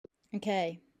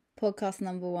Okay, podcast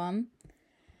number 1.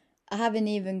 I haven't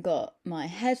even got my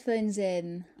headphones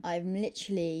in. I've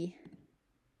literally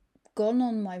gone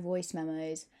on my voice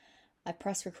memos. I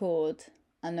press record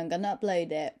and I'm going to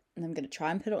upload it and I'm going to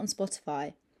try and put it on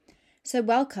Spotify. So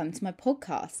welcome to my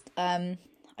podcast. I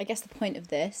guess the point of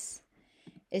this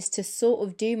is to sort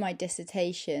of do my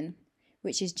dissertation,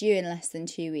 which is due in less than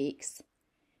 2 weeks.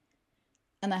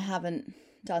 And I haven't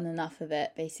done enough of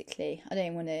it, basically. I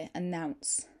don't want to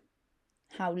announce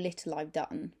how little I've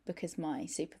done because my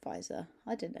supervisor,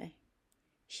 I don't know,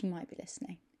 she might be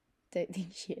listening. Don't think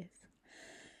she is.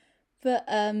 But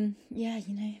yeah,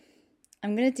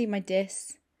 I'm going to do my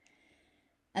diss.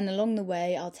 And along the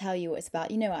way, I'll tell you what it's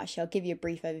about. Actually, I'll give you a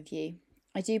brief overview.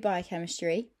 I do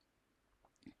biochemistry.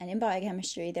 And in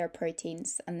biochemistry, there are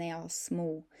proteins and they are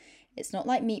small. It's not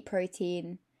like meat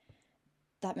protein.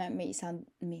 That might make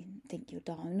me think you're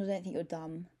dumb. I don't think you're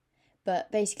dumb.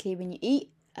 But basically, when you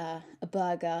eat a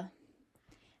burger,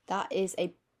 that is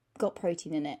got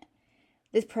protein in it.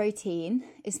 This protein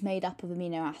is made up of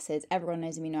amino acids. Everyone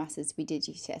knows amino acids. We did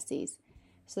GCSEs.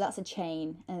 So that's a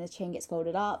chain, and the chain gets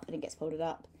folded up, and it gets folded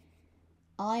up.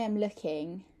 I am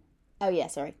looking...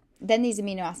 Then these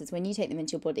amino acids, when you take them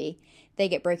into your body, they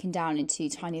get broken down into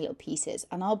tiny little pieces,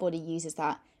 and our body uses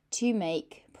that to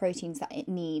make proteins that it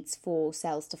needs for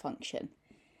cells to function.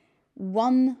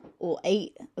 1 or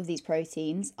 8 of these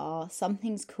proteins are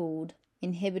something's called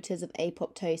inhibitors of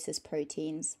apoptosis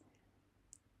proteins.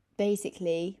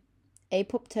 Basically,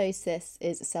 apoptosis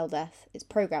is a cell death. It's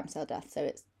programmed cell death, so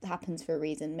it happens for a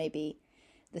reason. Maybe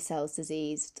the cell's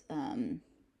diseased, the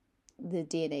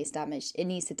DNA is damaged. It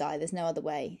needs to die. There's no other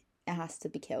way. It has to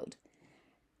be killed.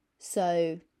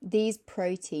 So these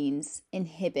proteins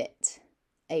inhibit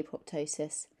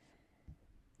apoptosis.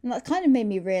 And that kind of made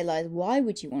me realise, why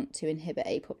would you want to inhibit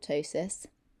apoptosis?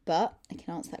 But I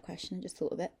can answer that question, I just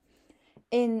thought of it.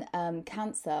 In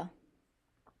cancer,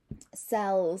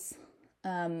 cells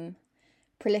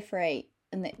proliferate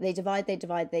and they divide.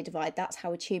 That's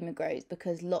how a tumour grows,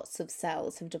 because lots of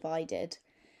cells have divided.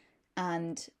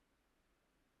 And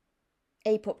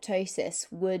apoptosis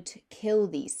would kill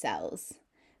these cells.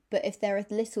 But if there are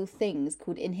little things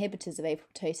called inhibitors of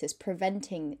apoptosis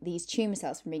preventing these tumour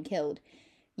cells from being killed,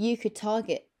 you could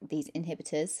target these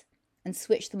inhibitors and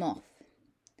switch them off.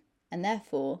 And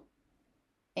therefore,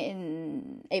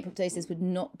 apoptosis would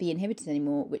not be inhibited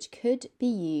anymore, which could be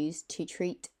used to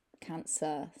treat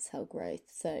cancer cell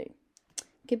growth. So, it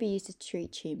could be used to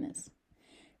treat tumours.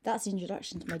 That's the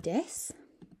introduction to my diss.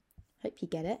 Hope you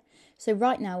get it. So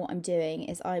right now what I'm doing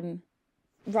is I'm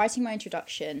writing my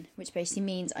introduction, which basically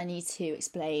means I need to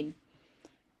explain,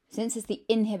 since it's the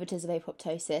inhibitors of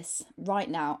apoptosis, right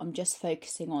now I'm just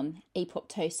focusing on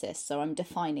apoptosis, so I'm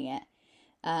defining it.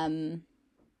 I've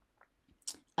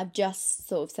just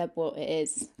sort of said what it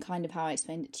is, kind of how I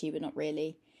explained it to you, but not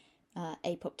really.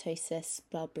 Apoptosis,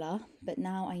 blah, blah. But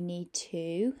now I need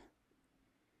to...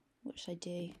 What should I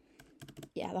do?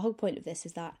 Yeah, the whole point of this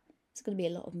is that it's going to be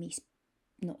a lot of me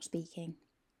not speaking.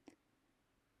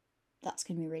 That's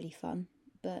going to be really fun.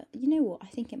 But you know what? I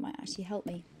think it might actually help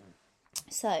me.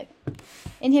 So,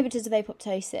 inhibitors of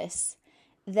apoptosis,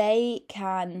 they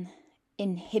can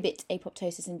inhibit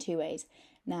apoptosis in 2 ways.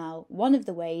 Now, one of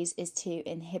the ways is to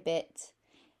inhibit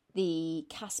the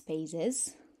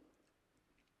caspases.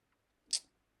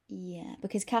 Yeah,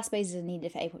 because caspases are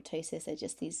needed for apoptosis. They're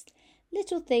just these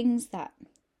little things that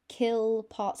kill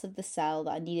parts of the cell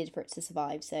that are needed for it to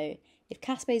survive. So, if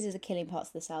caspases are killing parts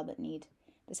of the cell that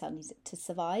the cell needs it to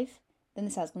survive, then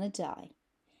the cell's going to die.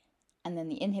 And then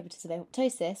the inhibitors of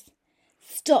apoptosis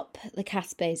stop the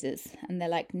caspases. And they're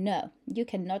like, no, you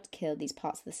cannot kill these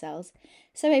parts of the cells.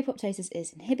 So apoptosis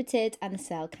is inhibited and the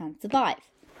cell can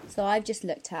survive. So I've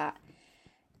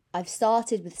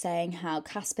started with saying how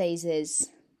caspases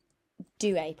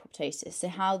do apoptosis. So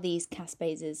how these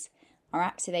caspases are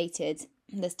activated.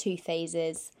 There's 2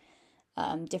 phases,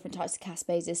 different types of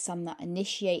caspases, some that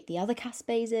initiate the other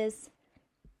caspases.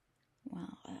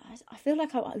 Wow, I feel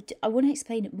like I want to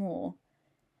explain it more.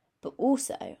 But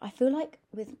also, I feel like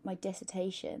with my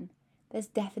dissertation, there's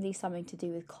definitely something to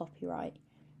do with copyright.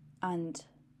 And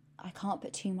I can't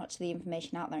put too much of the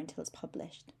information out there until it's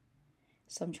published.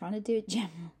 So I'm trying to do it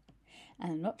general.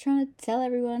 And I'm not trying to tell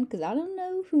everyone, because I don't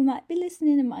know who might be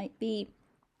listening and might be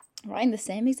writing the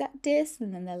same exact diss.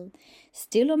 And then they'll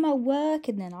steal all my work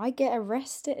and then I get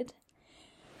arrested.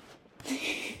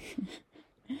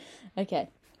 Okay.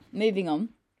 Moving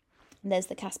on, there's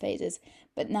the caspases,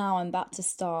 but now I'm about to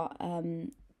start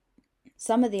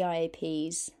some of the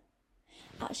IAPs.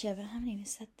 Actually, I haven't even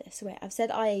said this. Wait, I've said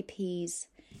IAPs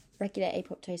regulate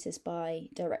apoptosis by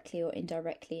directly or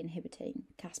indirectly inhibiting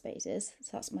caspases. So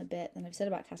that's my bit. Then I've said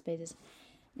about caspases.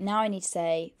 Now I need to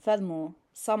say, furthermore,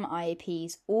 some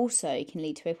IAPs also can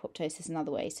lead to apoptosis in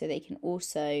other ways, so they can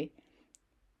also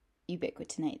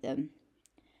ubiquitinate them.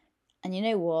 And you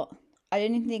know what? I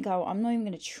don't even think I'm not even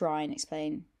going to try and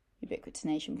explain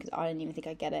ubiquitination because I don't even think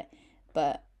I get it.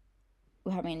 But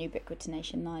we're having an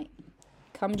ubiquitination night.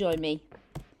 Come join me.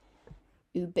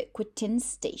 Ubiquitin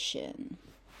station.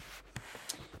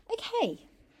 Okay.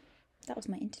 That was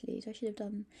my interlude. I should have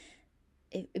done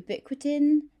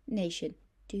ubiquitin nation.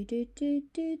 Do.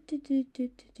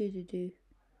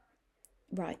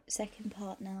 Right, second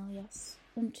part now, yes.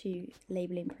 On to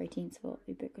labelling proteins for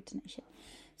ubiquitination.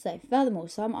 So, furthermore,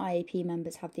 some IAP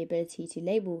members have the ability to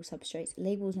label substrates.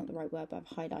 Label is not the right word, but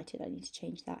I've highlighted. I need to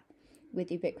change that with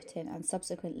ubiquitin and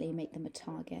subsequently make them a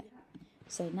target.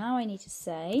 So now I need to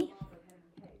say,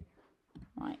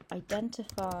 right,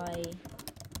 identify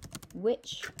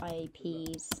which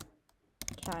IAPs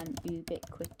can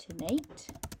ubiquitinate.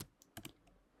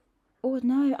 Oh,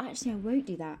 no, actually I won't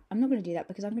do that. I'm not going to do that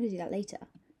because I'm going to do that later.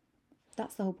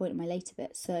 That's the whole point of my later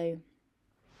bit. So,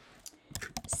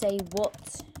 say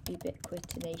what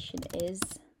ubiquitination is.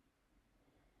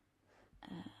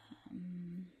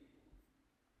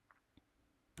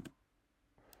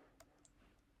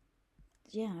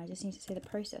 Yeah, I just need to say the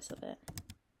process of it,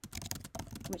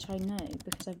 which I know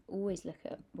because I always look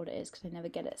at what it is because I never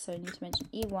get it. So I need to mention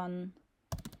E1,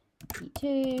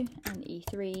 E2, and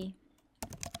E3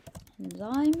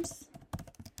 enzymes.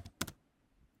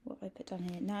 What have I put down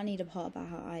here? Now I need a part about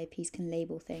how IAPs can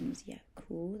label things. Yeah,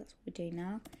 cool. That's what we're doing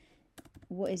now.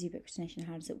 What is ubiquitination?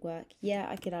 How does it work? Yeah,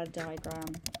 I could add a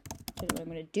diagram. I don't know if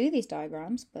I'm going to do these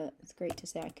diagrams, but it's great to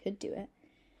say I could do it.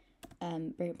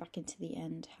 Bring it back into the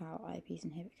end, how IAPs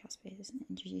inhibit caspases, and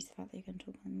introduce the fact that you're going to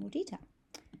talk about in more detail.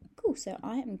 Cool, so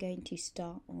I am going to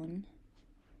start on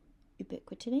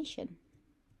ubiquitination.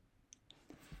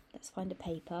 Let's find a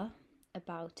paper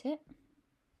about it.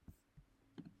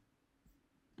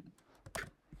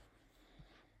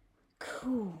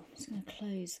 Cool, I'm just going to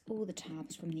close all the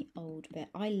tabs from the old bit.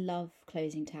 I love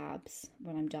closing tabs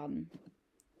when I'm done.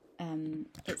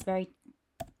 It's very...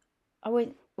 I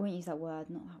won't use that word,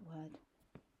 not that word.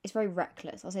 It's very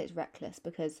reckless. I'll say it's reckless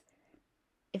because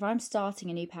if I'm starting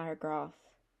a new paragraph,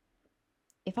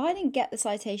 if I didn't get the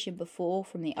citation before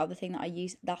from the other thing that I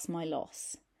used, that's my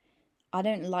loss. I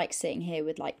don't like sitting here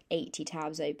with like 80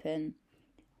 tabs open.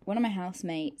 One of my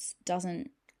housemates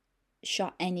doesn't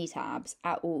shut any tabs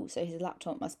at all, so his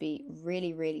laptop must be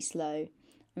really, really slow. I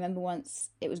remember once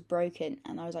it was broken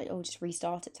and I was like, oh, just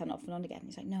restart it, turn it off and on again. And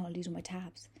he's like, no, I'll lose all my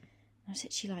tabs. And I was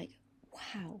actually like,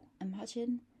 wow,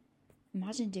 imagine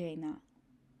doing that.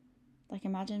 Like,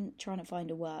 imagine trying to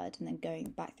find a word and then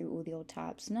going back through all the old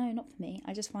tabs. No, not for me.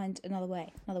 I just find another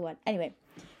word. Anyway,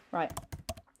 right.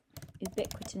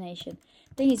 Ubiquitination.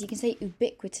 Thing is, you can say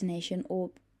ubiquitination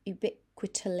or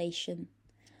ubiquitination.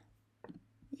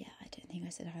 Yeah, I don't think I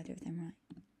said either of them right.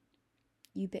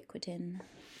 Ubiquitin.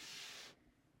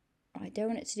 I don't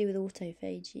want it to do with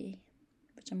autophagy,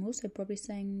 which I'm also probably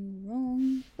saying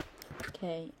wrong.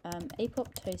 Okay,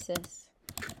 apoptosis.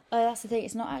 Oh, that's the thing.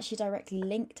 It's not actually directly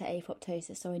linked to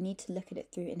apoptosis, so I need to look at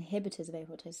it through inhibitors of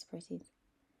apoptosis proteins.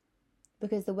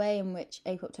 Because the way in which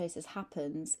apoptosis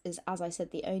happens is, as I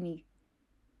said, the only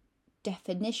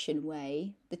definition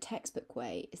way, the textbook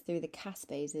way, is through the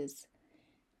caspases.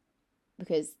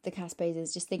 Because the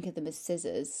caspases, just think of them as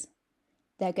scissors.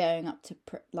 They're going up to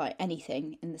like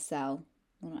anything in the cell,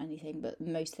 well, not anything, but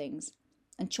most things,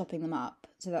 and chopping them up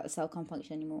so that the cell can't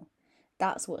function anymore.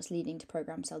 That's what's leading to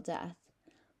programmed cell death.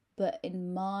 But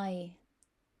in my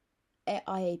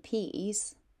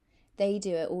IAPs, they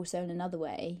do it also in another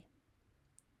way.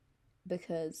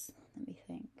 Because, let me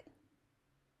think.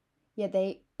 Yeah,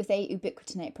 if they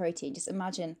ubiquitinate protein, just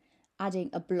imagine adding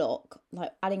a block,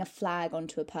 like adding a flag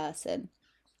onto a person,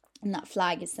 and that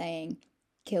flag is saying,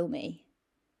 kill me,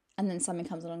 and then someone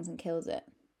comes along and kills it.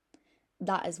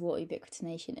 That is what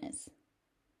ubiquitination is.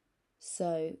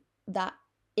 So that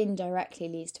indirectly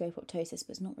leads to apoptosis,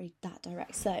 but it's not really that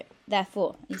direct. So,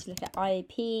 therefore, I need to look at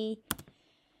IAP.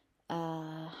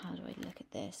 How do I look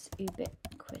at this?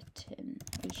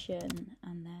 Ubiquitination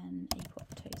and then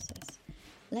apoptosis.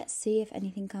 Let's see if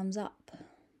anything comes up.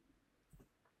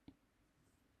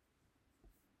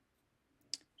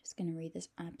 Just going to read this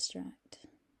abstract.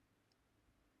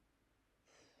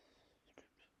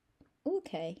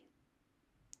 Okay.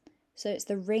 So it's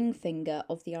the ring finger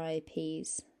of the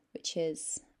IAPs, which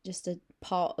is just a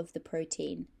part of the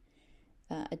protein,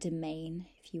 a domain,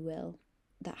 if you will,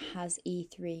 that has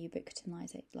E3 ubiquitin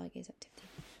ligase activity.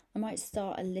 I might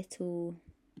start a little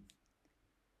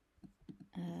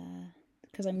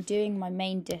because I'm doing my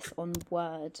main diss on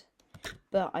Word,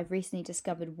 but I've recently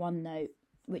discovered OneNote,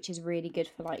 which is really good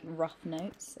for like rough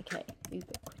notes. Okay,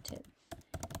 ubiquitin.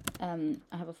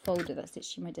 I have a folder that's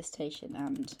literally my dissertation,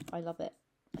 and I love it.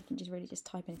 I can just really just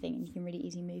type anything, and you can really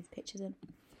easily move pictures in.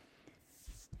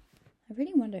 I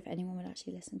really wonder if anyone would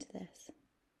actually listen to this.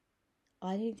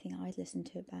 I don't think I'd listen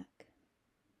to it back.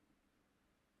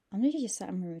 I'm literally just sat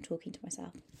in my room talking to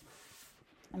myself.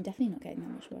 I'm definitely not getting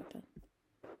that much work done.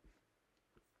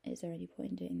 Is there any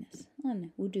point in doing this? I don't know.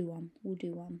 We'll do one.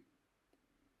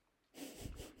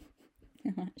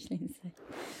 I'm actually insane.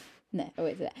 No, I'll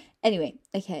wait for that. Anyway,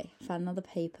 okay. Found another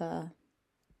paper.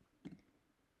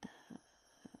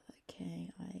 Okay,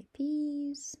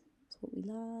 IAPs. That's what we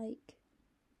like.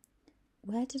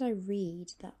 Where did I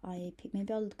read that IAP?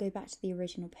 Maybe I'll go back to the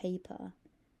original paper.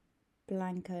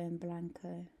 Blanco and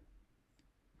Blanco.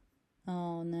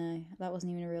 Oh no, that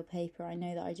wasn't even a real paper. I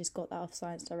know that I just got that off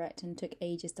Science Direct and took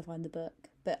ages to find the book,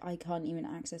 but I can't even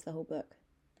access the whole book.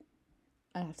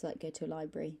 I'd have to like go to a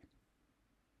library.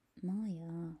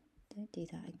 Maya, don't do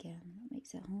that again. That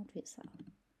makes it hard for yourself.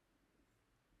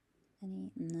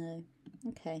 No.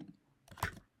 Okay.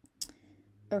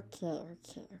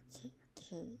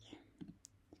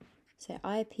 So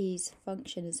IAPs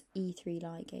function as E3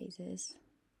 ligases.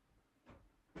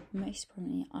 Most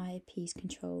prominently, IAPs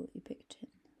control ubiquitin.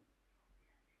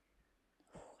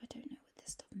 Oh, I don't know what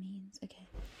this stuff means. Okay.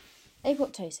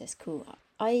 Apoptosis, cool.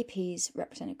 IAPs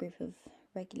represent a group of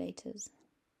regulators.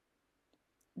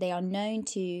 They are known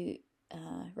to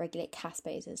regulate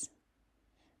caspases,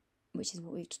 which is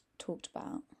what we've talked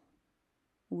about.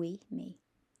 Me.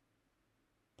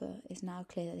 But it's now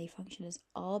clear that they function as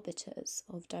arbiters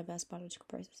of diverse biological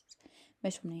processes.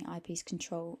 Most prominently, IAPs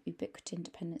control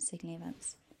ubiquitin-dependent signaling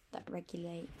events that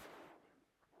regulate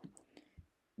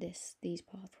these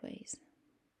pathways.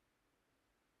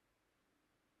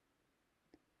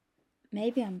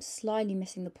 Maybe I'm slightly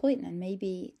missing the point then.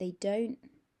 Maybe they don't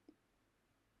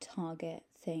target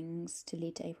things to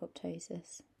lead to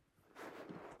apoptosis.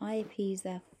 IAPs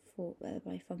therefore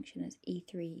thereby function as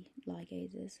E3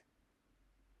 ligases.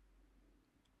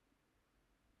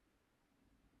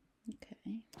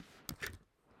 Okay.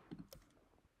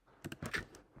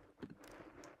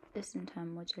 This in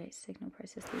turn modulates signal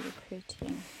process through the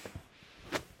protein.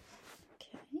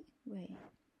 Okay, wait.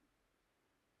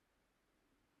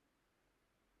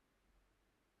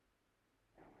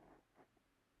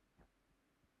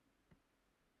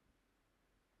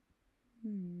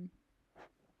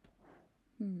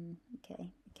 Okay.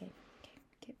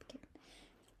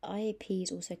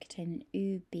 IAPs also contain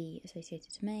an UB associated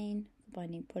domain for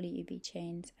binding poly-UB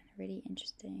chains and a really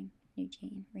interesting new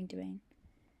gene, ring domain.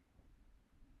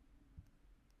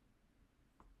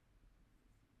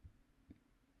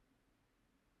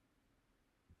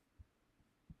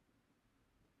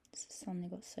 This has suddenly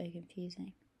got so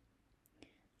confusing.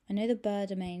 I know the Burr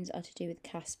domains are to do with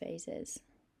caspases.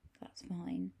 That's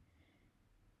fine.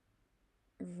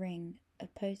 Ring,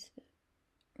 opposed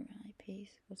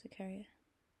IAPs, also carrier.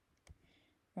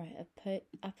 Right,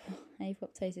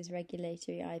 apoptosis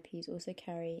regulatory IAPs also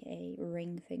carry a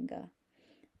ring finger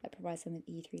that provides them with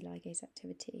E3 ligase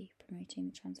activity, promoting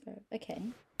the transfer of...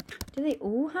 Okay. Do they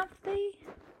all have the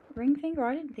ring finger?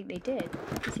 I didn't think they did.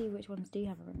 Let's see which ones do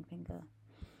have a ring finger.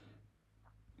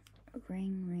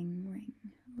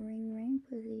 Ring,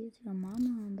 please. Your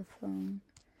mama on the phone.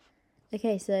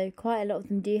 Okay, so quite a lot of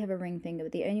them do have a ring finger,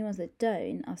 but the only ones that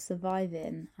don't are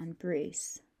Survivin and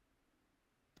Bruce.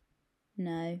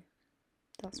 No,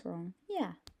 that's wrong.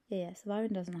 Yeah.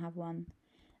 Survivin doesn't have one.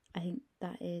 I think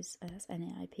that's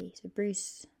NAIP. So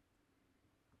Bruce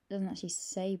doesn't actually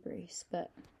say Bruce,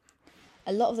 but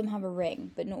a lot of them have a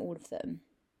ring, but not all of them.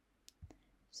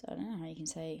 So I don't know how you can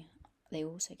say they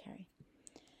also carry.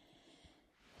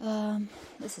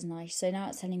 This is nice. So now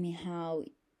it's telling me how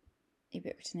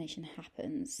ubiquitination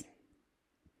happens.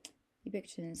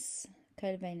 Ubiquitin is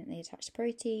covalently attached to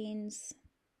proteins.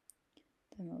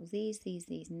 Then all these,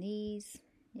 and these.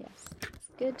 Yes, that's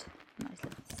good. Nice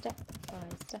little step by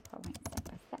step. I went step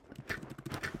by step.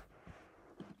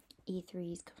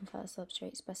 E3s confer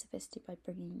substrate specificity by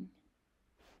bringing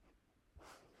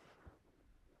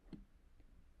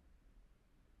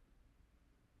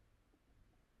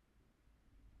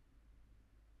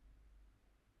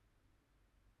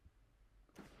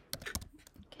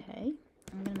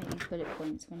I'm going to make these bullet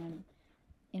points when I'm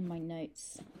in my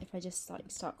notes. If I just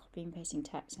start copying and pasting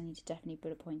text, I need to definitely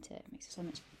bullet point it. It makes it so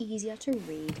much easier to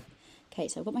read. Okay,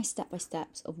 so I've got my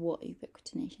step-by-steps of what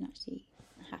ubiquitination actually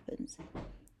happens.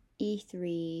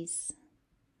 E3s,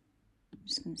 I'm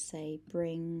just going to say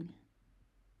bring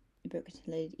ubiquitin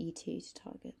loaded E2 to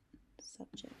target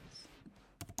subjects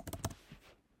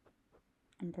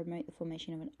and promote the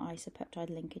formation of an isopeptide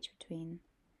linkage between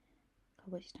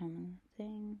carboxyl and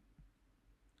thing.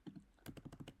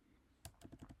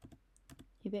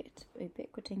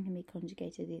 Ubiquitin can be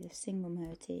conjugated either single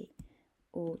moiety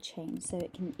or chain, so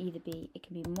it can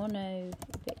be mono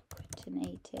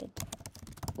ubiquitinated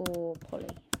or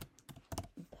poly.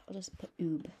 I'll just put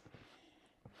ub.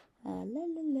 La la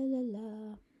la la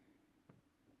la.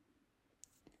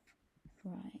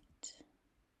 Right.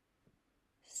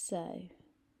 So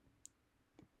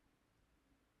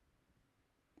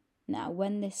now,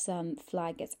 when this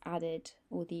flag gets added,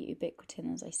 or the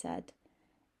ubiquitin, as I said,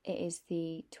 it is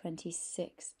the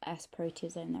 26S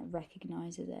proteasome that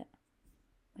recognises it,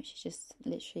 which is just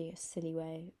literally a silly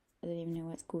way. I don't even know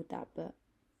why it's called that, but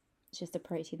it's just a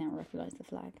protein that recognises the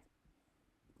flag.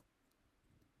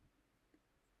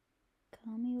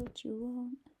 Call me what you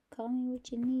want, call me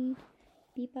what you need.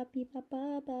 Beep bop beep bop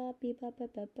bop bop beep bop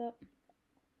bop bop bop.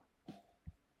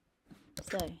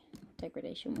 So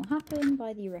degradation will happen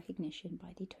by the recognition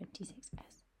by the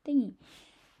 26S thingy.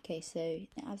 Okay, so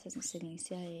the abscess and signaling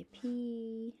CIAP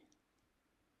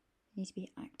needs to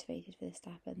be activated for this to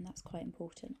happen. That's quite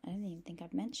important. I don't even think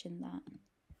I've mentioned that.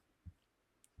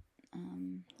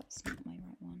 That's not my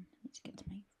right one. I need to get to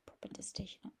my proper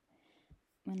dissertation up.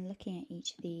 When looking at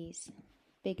each of these,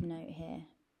 big note here,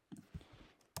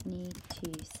 need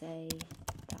to say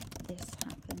that this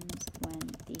happens when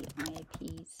the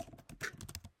IAPs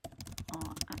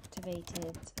are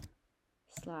activated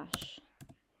 /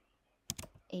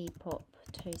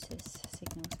 apoptosis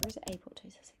signals. Where is it?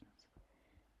 Apoptosis signals.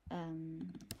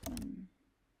 When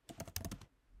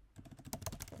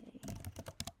they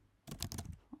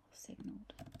are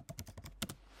signaled.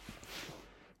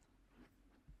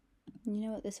 You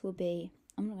know what this will be?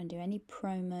 I'm not going to do any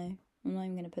promo. I'm not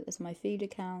even going to put this on my food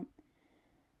account.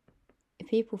 If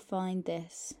people find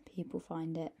this, people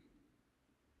find it.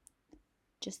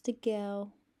 Just a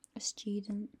girl, a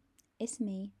student, it's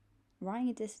me, writing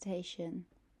a dissertation,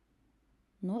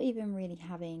 not even really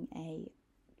having a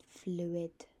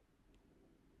fluid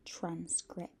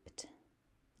transcript.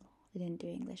 I didn't do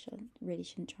English, I really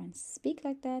shouldn't try and speak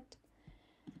like that.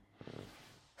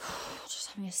 Just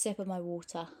having a sip of my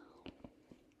water.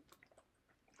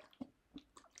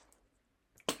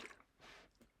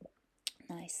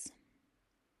 Nice.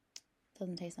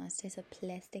 Doesn't taste nice, it tastes like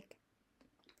plastic.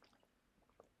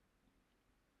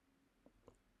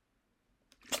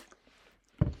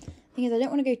 Thing is, I don't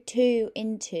want to go too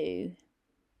into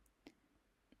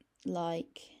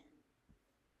like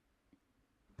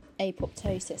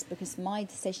apoptosis, because my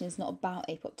dissertation is not about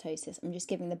apoptosis. I'm just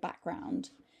giving the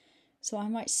background. So I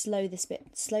might slow this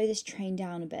train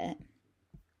down a bit.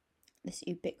 This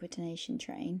ubiquitination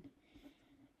train.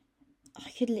 I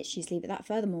could literally just leave it that.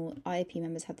 Furthermore, IAP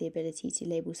members have the ability to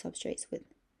label substrates with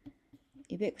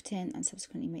ubiquitin and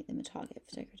subsequently make them a target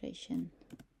for degradation.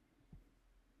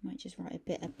 Might just write a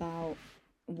bit about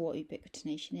what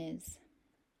ubiquitination is.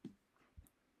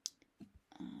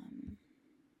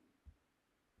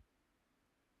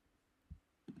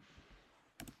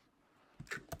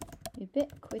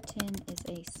 Ubiquitin is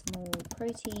a small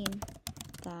protein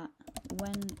that,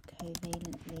 when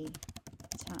covalently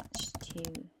attached to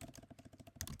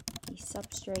the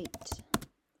substrate,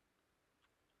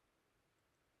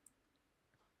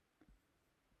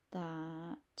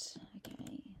 that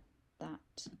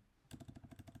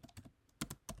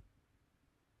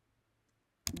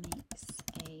makes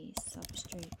a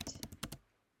substrate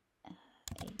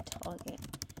a target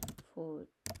for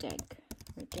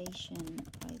degradation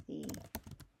by the...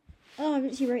 Oh, I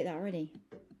literally wrote that already.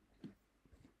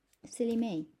 Silly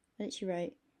me. I literally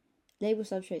wrote label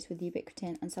substrates with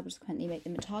ubiquitin and subsequently make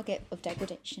them a target of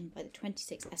degradation by the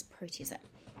 26S proteasome.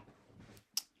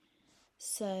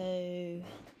 So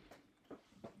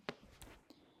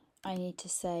I need to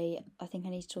say, I think I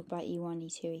need to talk about E1,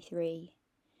 E2, E3,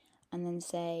 and then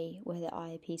say whether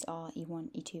IAPs are E1,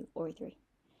 E2, or E3.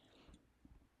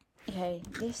 Okay,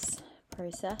 this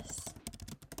process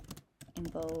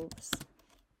involves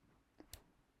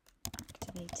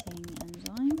activating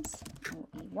enzymes, or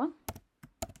E1,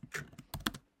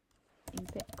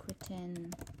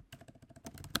 ubiquitin,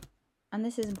 and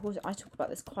this is important. I talk about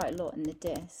this quite a lot in the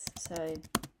dis, so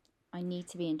I need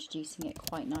to be introducing it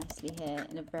quite nicely here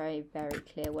in a very, very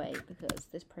clear way, because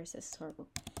this process is horrible.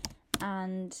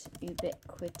 And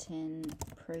ubiquitin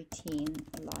protein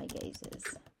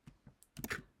ligases.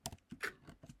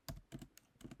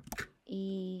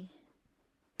 E3s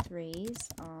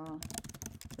are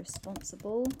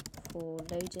responsible for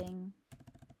loading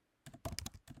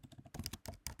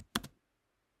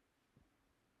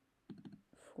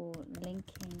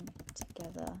linking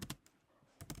together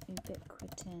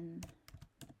ubiquitin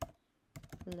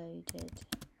loaded,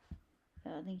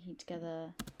 linking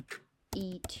together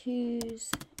E2s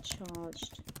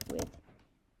charged with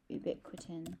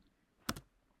ubiquitin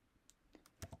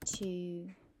to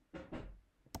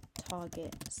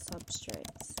target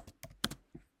substrates.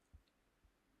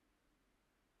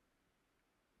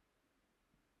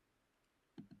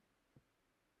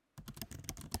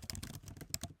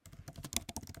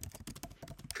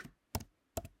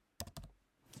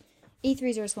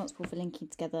 E3s are responsible for linking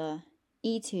together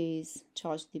E2s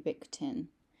charged with ubiquitin.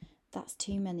 That's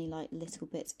too many little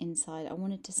bits inside. I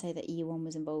wanted to say that E1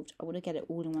 was involved. I want to get it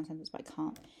all in one sentence, but I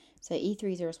can't. So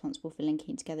E3s are responsible for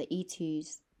linking together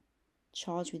E2s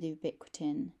charged with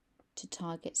ubiquitin to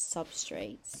target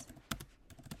substrates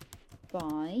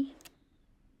by...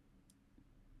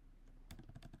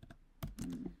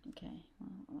 okay,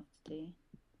 well, I'll have to do...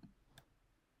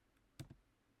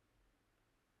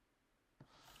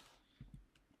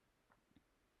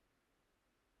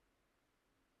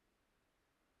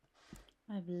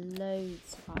 I have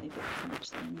loads of ubiquitin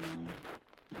actually in my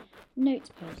notes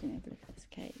page. Let me have a look at this.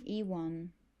 Okay, E1.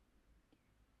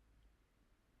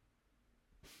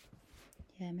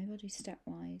 Yeah, maybe I'll do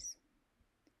stepwise.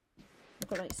 I've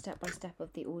got step by step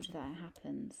of the order that it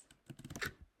happens.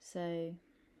 So,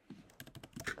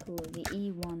 cool. The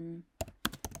E1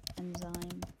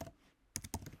 enzyme.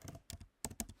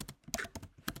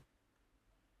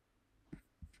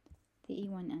 The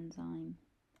E1 enzyme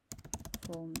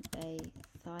forms a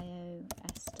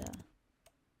thioester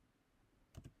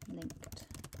linked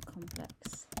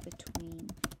complex between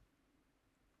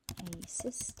a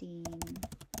cysteine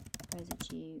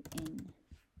residue in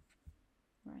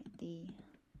the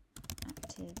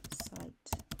active site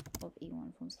of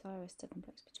E1 forms thioester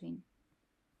complex between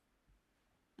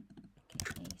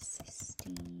a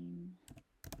cysteine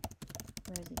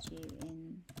residue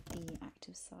in the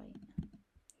active site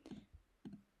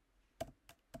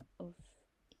of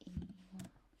E1.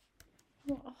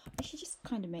 Well, I should just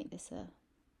kind of make this a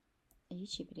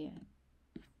YouTube video.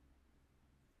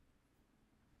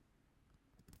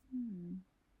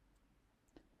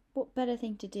 What better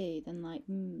thing to do than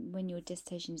when your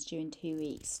dissertation's due in 2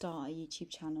 weeks, start a YouTube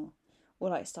channel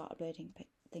or start uploading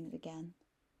things again.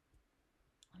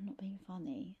 I'm not being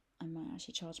funny. I might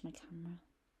actually charge my camera.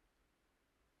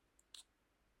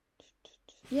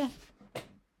 Yeah.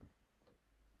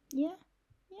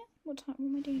 What time? What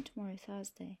am I doing tomorrow?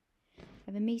 Thursday. I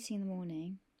have a meeting in the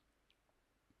morning.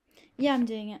 Yeah, I'm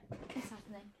doing it. It's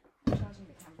happening. I'm charging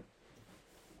the camera.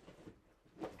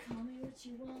 Call me what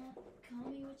you want.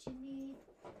 Call me what you need.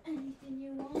 Anything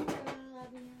you want, girl, I'll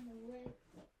be on the way.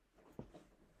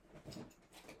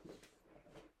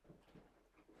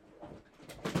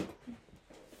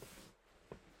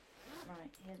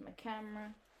 Right, here's my camera.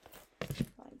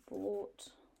 I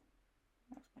bought.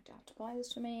 That's my dad to buy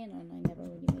this for me, and I never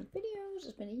really made videos.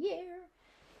 It's been a year.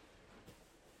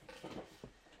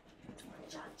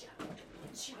 Cha-cha.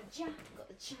 Got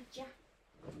the cha-cha.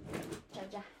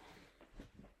 Cha-cha.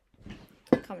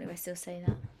 I can't believe I still say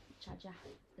that. Cha-cha.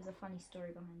 There's a funny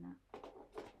story behind that.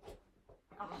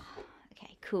 Oh,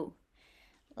 okay, cool.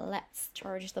 Let's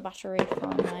charge the battery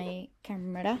from my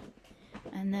camera.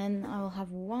 And then I will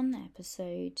have one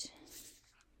episode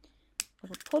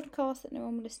of a podcast that no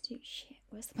one will listen to. Shit,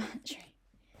 where's the battery?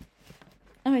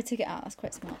 Oh, I took it out. That's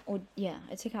quite smart. Or, yeah,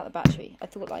 I took out the battery. I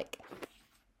thought,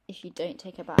 if you don't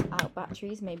take out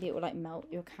batteries, maybe it will, melt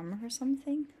your camera or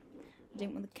something. I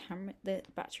didn't want the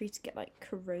battery to get,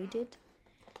 corroded.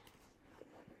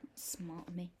 Smart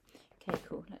of me. Okay,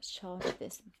 cool. Let's charge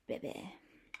this baby.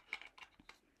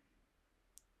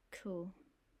 Cool.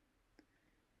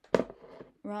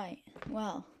 Right,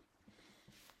 well,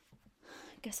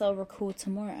 I guess I'll record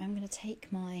tomorrow. I'm going to take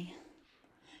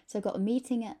so I've got a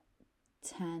meeting at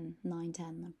 9:10.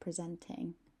 I'm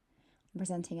presenting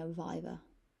a viva,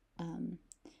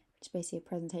 which is basically a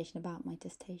presentation about my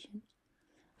dissertation,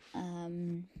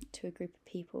 to a group of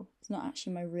people. It's not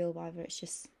actually my real viva, it's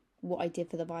just what I did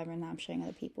for the viva and now I'm showing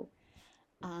other people.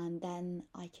 And then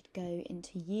I could go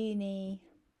into uni,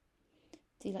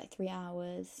 do 3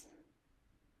 hours,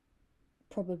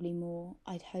 probably more.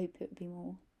 I'd hope it would be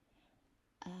more.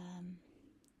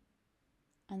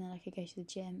 And then I could go to the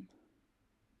gym.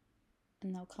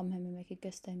 And they'll come home and make a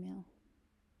gusto meal.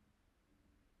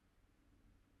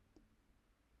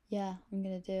 Yeah, I'm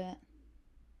going to do it.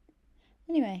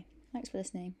 Anyway, thanks for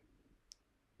listening.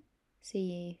 See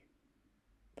you.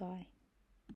 Bye.